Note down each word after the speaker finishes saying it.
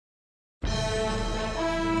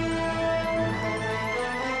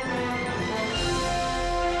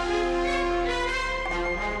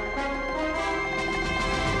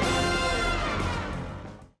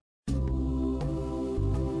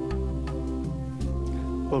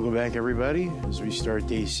Welcome back, everybody, as we start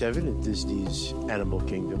day 7 at Disney's Animal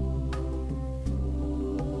Kingdom.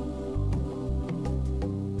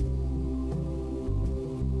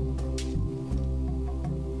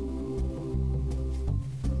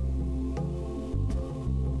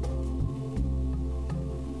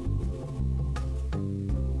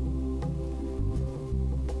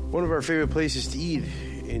 One of our favorite places to eat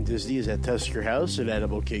in Disney is at Tusker House at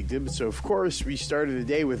Animal Kingdom. So, of course, we started the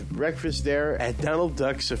day with breakfast there at Donald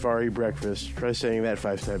Duck Safari Breakfast. Try saying that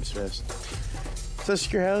 5 times fast.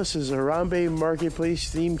 Tusker House is a Harambe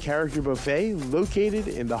Marketplace themed character buffet located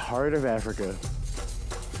in the heart of Africa.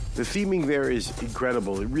 The theming there is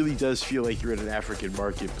incredible. It really does feel like you're at an African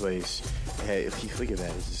marketplace. Hey, look at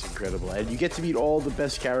that. It's just incredible. And you get to meet all the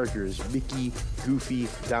best characters: Mickey, Goofy,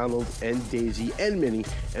 Donald, and Daisy, and Minnie.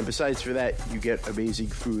 And besides for that, you get amazing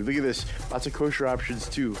food. Look at this. Lots of kosher options,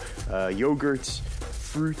 too. Yogurts,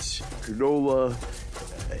 fruits, granola,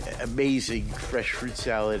 amazing fresh fruit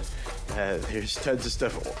salad. There's tons of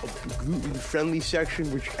stuff. Gluten-friendly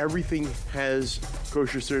section, which everything has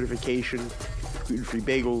kosher certification. Gluten-free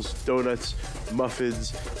bagels, donuts,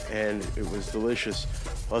 muffins, and it was delicious.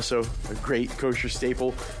 Also, a great kosher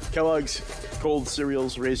staple: Kellogg's cold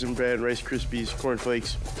cereals, Raisin Bran, Rice Krispies, Corn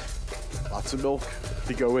Flakes, lots of milk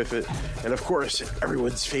to go with it, and of course,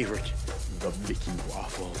 everyone's favorite, the Mickey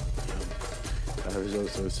waffle. There's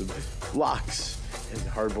also some lox and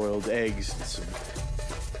hard-boiled eggs, and some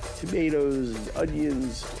tomatoes and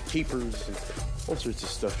onions, capers, and all sorts of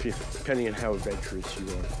stuff, depending on how adventurous you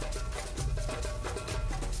are.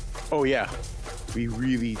 Oh yeah, we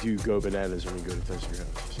really do go bananas when we go to Tusker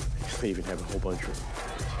House. They even have a whole bunch of them.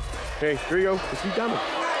 Okay, here we go. Let's meet Donald. And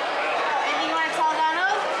you want to call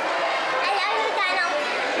Donald? I love you, Donald.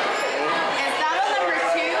 Is Donald number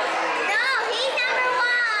 2? No, he's number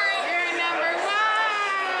 1. You're number 1.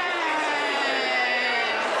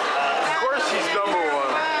 Of course he's number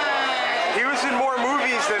 1. He was in more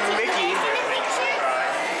movies than Mickey. You're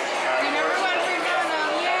number 1 for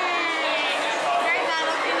Donald. Yay. Alright,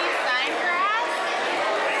 Donald, can you sign for us?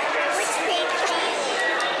 Which page, please?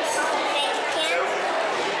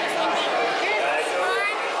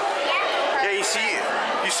 Yeah, you see,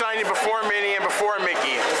 you signed it before Minnie and before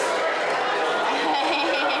Mickey.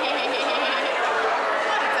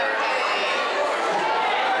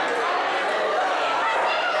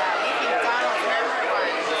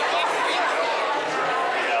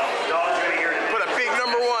 Put a big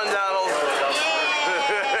number 1, Donald.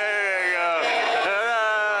 There you go.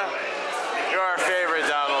 You're our favorite,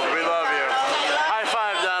 Donald. We love you. High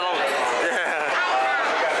five, Donald. Yeah.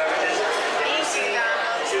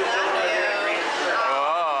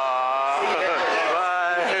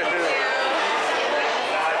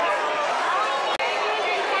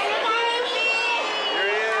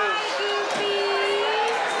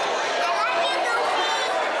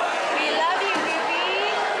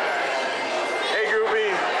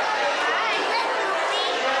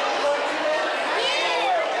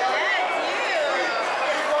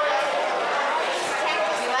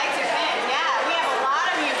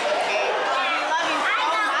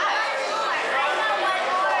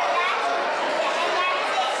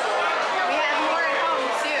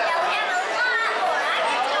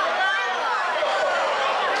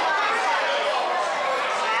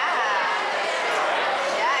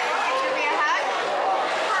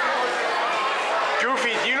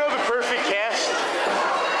 Goofy, do you know the perfect cast?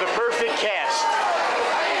 The perfect cast.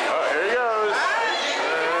 Oh, here he goes.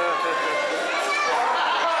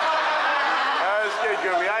 That was good,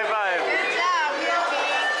 Goofy. High five. Good job, Goofy.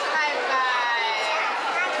 High five.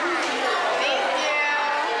 Thank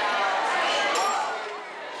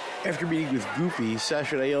you. After meeting with Goofy,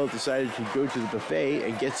 Sasha and Ayelet decided to go to the buffet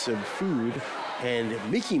and get some food, and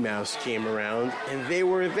Mickey Mouse came around, and they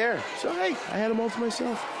weren't there. So, hey, I had them all to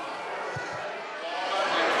myself.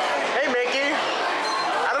 Hey, Mickey.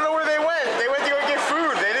 I don't know where they went. They went to go get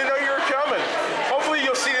food. They didn't know you were coming. Hopefully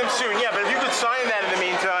you'll see them soon. Yeah, but if you could sign that in the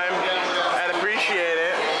meantime, I'd appreciate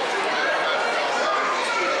it.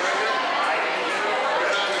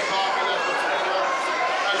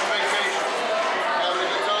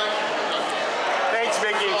 Thanks,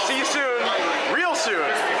 Mickey. See you soon. Real soon.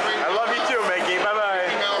 I love you too, Mickey. Bye-bye.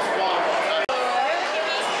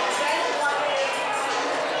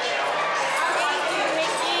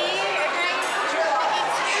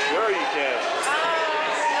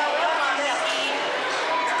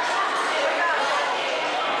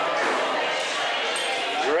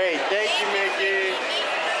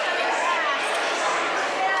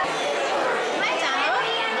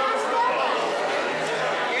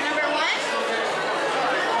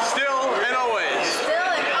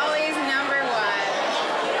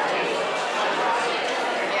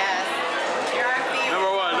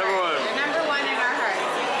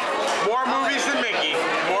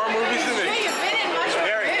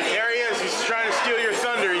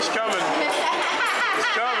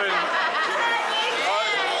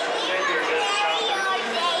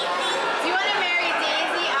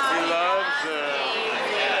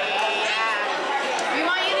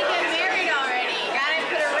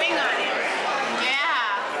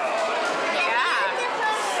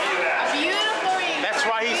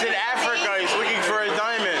 he's in Africa. He's looking for a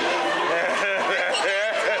diamond.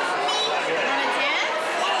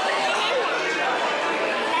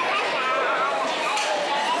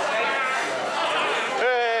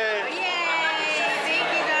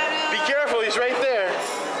 He's right there.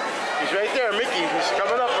 He's right there, Mickey. He's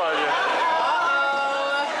coming up on you.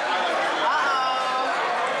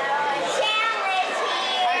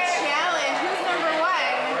 A challenge. Who's number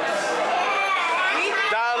one?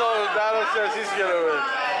 Donald says he's gonna win.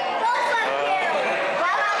 Both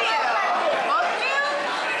of you?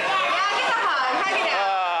 Yeah, get a hug. Hug it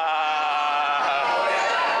out.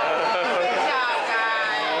 Good job,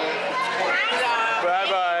 guys. Good job.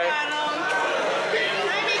 Bye-bye.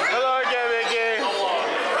 Hello again, Mickey.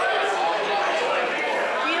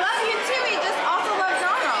 We love you too. We just also love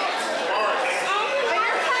Donald. But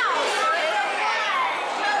you're pals.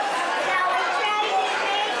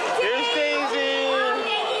 Here's Daisy.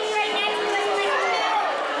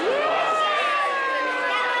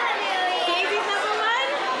 Daisy's number one?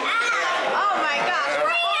 Oh my gosh.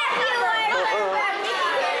 We're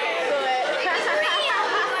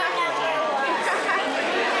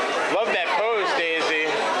Love that pose, Daisy.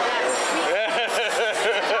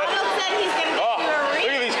 Donald said he's going to Oh, get you a look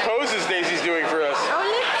ring. at these poses Daisy's doing for us. Oh,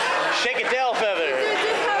 look. Shake a tail feather. Do pose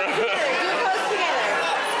together. Do pose together.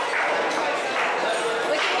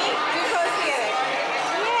 Look at me. Do pose together.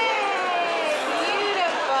 Yay!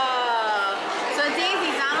 Beautiful. So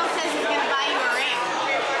Daisy, Donald says he's going to buy you a ring.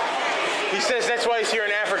 He says that's why he's here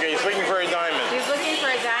in Africa. He's looking for a diamond. He's looking for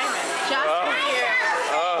a diamond. Just for you.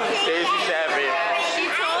 Oh, Daisy's happy. She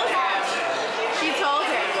told him. She told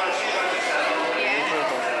him. Yeah.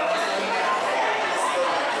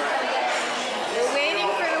 We're waiting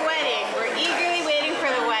for the wedding. We're eagerly waiting for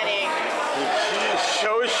the wedding.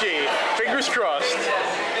 So is she. Fingers crossed.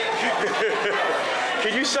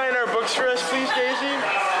 Can you sign our books for us, please, Daisy?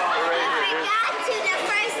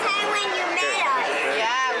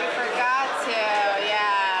 Yeah, we forgot to.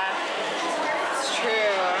 Yeah. It's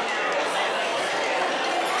true.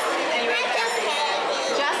 Anyway,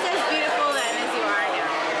 just as beautiful then as you are now.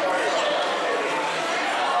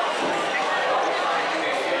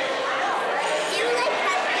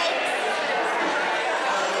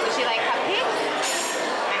 Does she like cupcakes?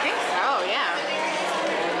 I think so, yeah.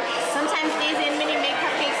 Sometimes Daisy and Minnie make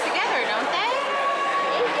cupcakes together, don't they?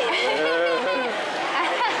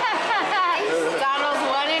 Donald's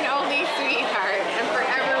one and only sweetheart, and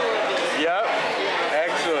forever will be. Yep.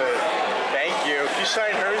 Excellent. Thank you. Can you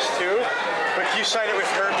sign hers too? But can you sign it with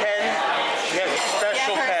her pen? She has a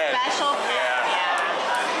special Yeah, her pen. special pen.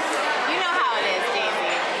 Yeah. You know how it is,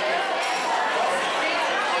 Daisy.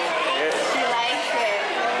 She likes it.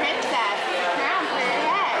 Princess, crown for your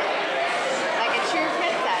head. Like a true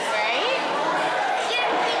princess, right?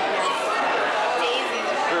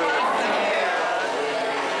 Daisy's a princess.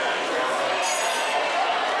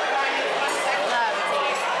 Love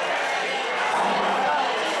Daisy.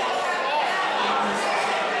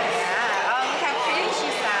 Yeah. Oh, look how pretty she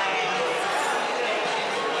signs.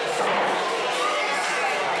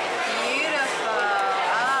 Beautiful.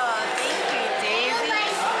 Oh, thank you, Daisy.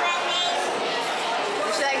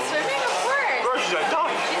 Does she like swimming? Of course. Bro, she's a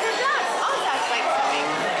duck. She's a duck. All ducks like swimming.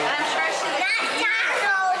 And I'm sure she likes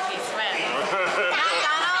to swim. Not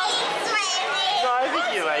Donald. No, I think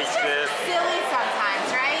he likes this. Silly sometimes,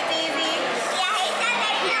 right, Daisy?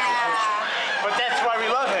 Yeah. But that's why we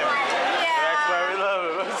love him. Yeah. That's why we love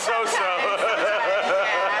him. So.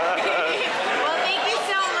 Well, thank you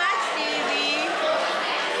so much, Daisy.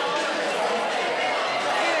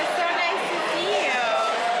 It was so nice to see you.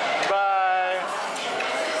 Bye.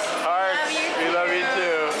 Hearts. Love you We love you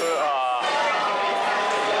too. Aw.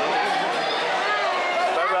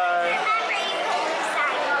 Bye-bye.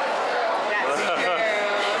 That's true.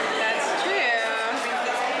 That's true.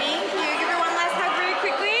 Thank you. Give her one last hug really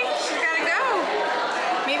quickly. She's gotta go.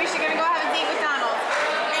 Maybe she's gonna go have a date with Donald.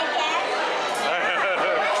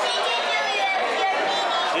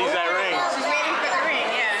 She's that ring. She's waiting for the ring,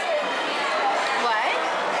 yeah. What?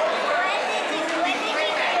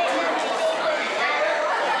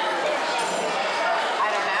 I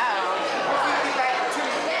don't know. Well,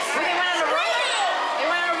 they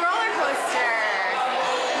went on a roller coaster.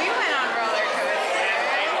 We went on roller coasters.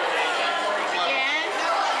 Again?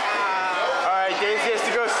 Oh. All right, Daisy has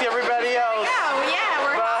to go see everybody else. Oh, yeah,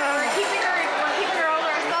 we're keeping her all to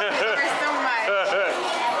ourselves. We love her so much.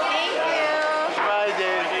 Thank you. Bye,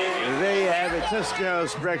 Daisy. There you have it, Tusker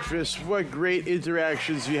House breakfast. What great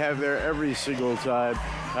interactions you have there every single time.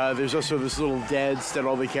 There's also this little dance that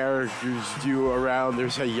all the characters do around.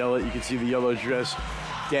 There's Ayelet. You can see the yellow dress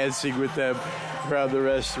dancing with them around the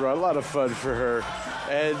restaurant. A lot of fun for her.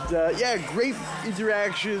 And yeah, great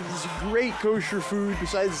interactions, great kosher food.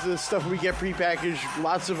 Besides the stuff we get prepackaged,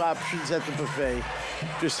 lots of options at the buffet.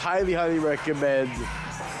 Just highly, highly recommend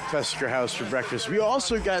Tusker House for breakfast. We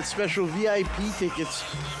also got special VIP tickets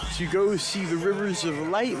to go see the Rivers of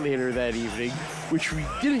Light later that evening, which we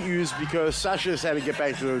didn't use because Sasha just had to get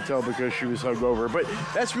back to the hotel because she was hungover. But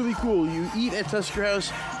that's really cool. You eat at Tusker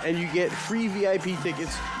House and you get free VIP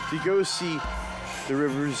tickets to go see the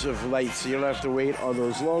Rivers of Light, so you don't have to wait on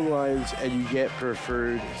those long lines, and you get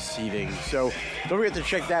preferred seating. So don't forget to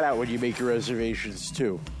check that out when you make your reservations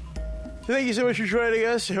too. So thank you so much for joining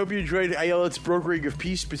us. I hope you enjoyed Ayelet's brokering of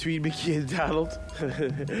peace between Mickey and Donald.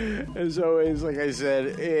 As always, like I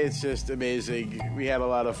said, it's just amazing. We had a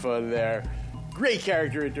lot of fun there. Great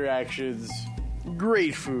character interactions,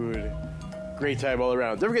 great food, great time all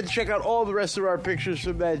around. Don't forget to check out all the rest of our pictures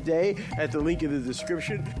from that day at the link in the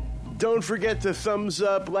description. Don't forget to thumbs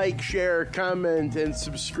up, like, share, comment, and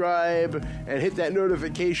subscribe, and hit that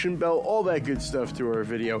notification bell, all that good stuff to our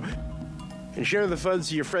video. And share the fun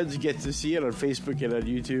so your friends get to see it on Facebook and on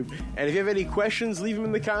YouTube. And if you have any questions, leave them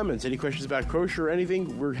in the comments. Any questions about kosher or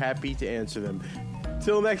anything, we're happy to answer them.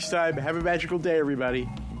 Till next time, have a magical day, everybody.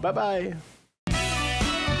 Bye-bye.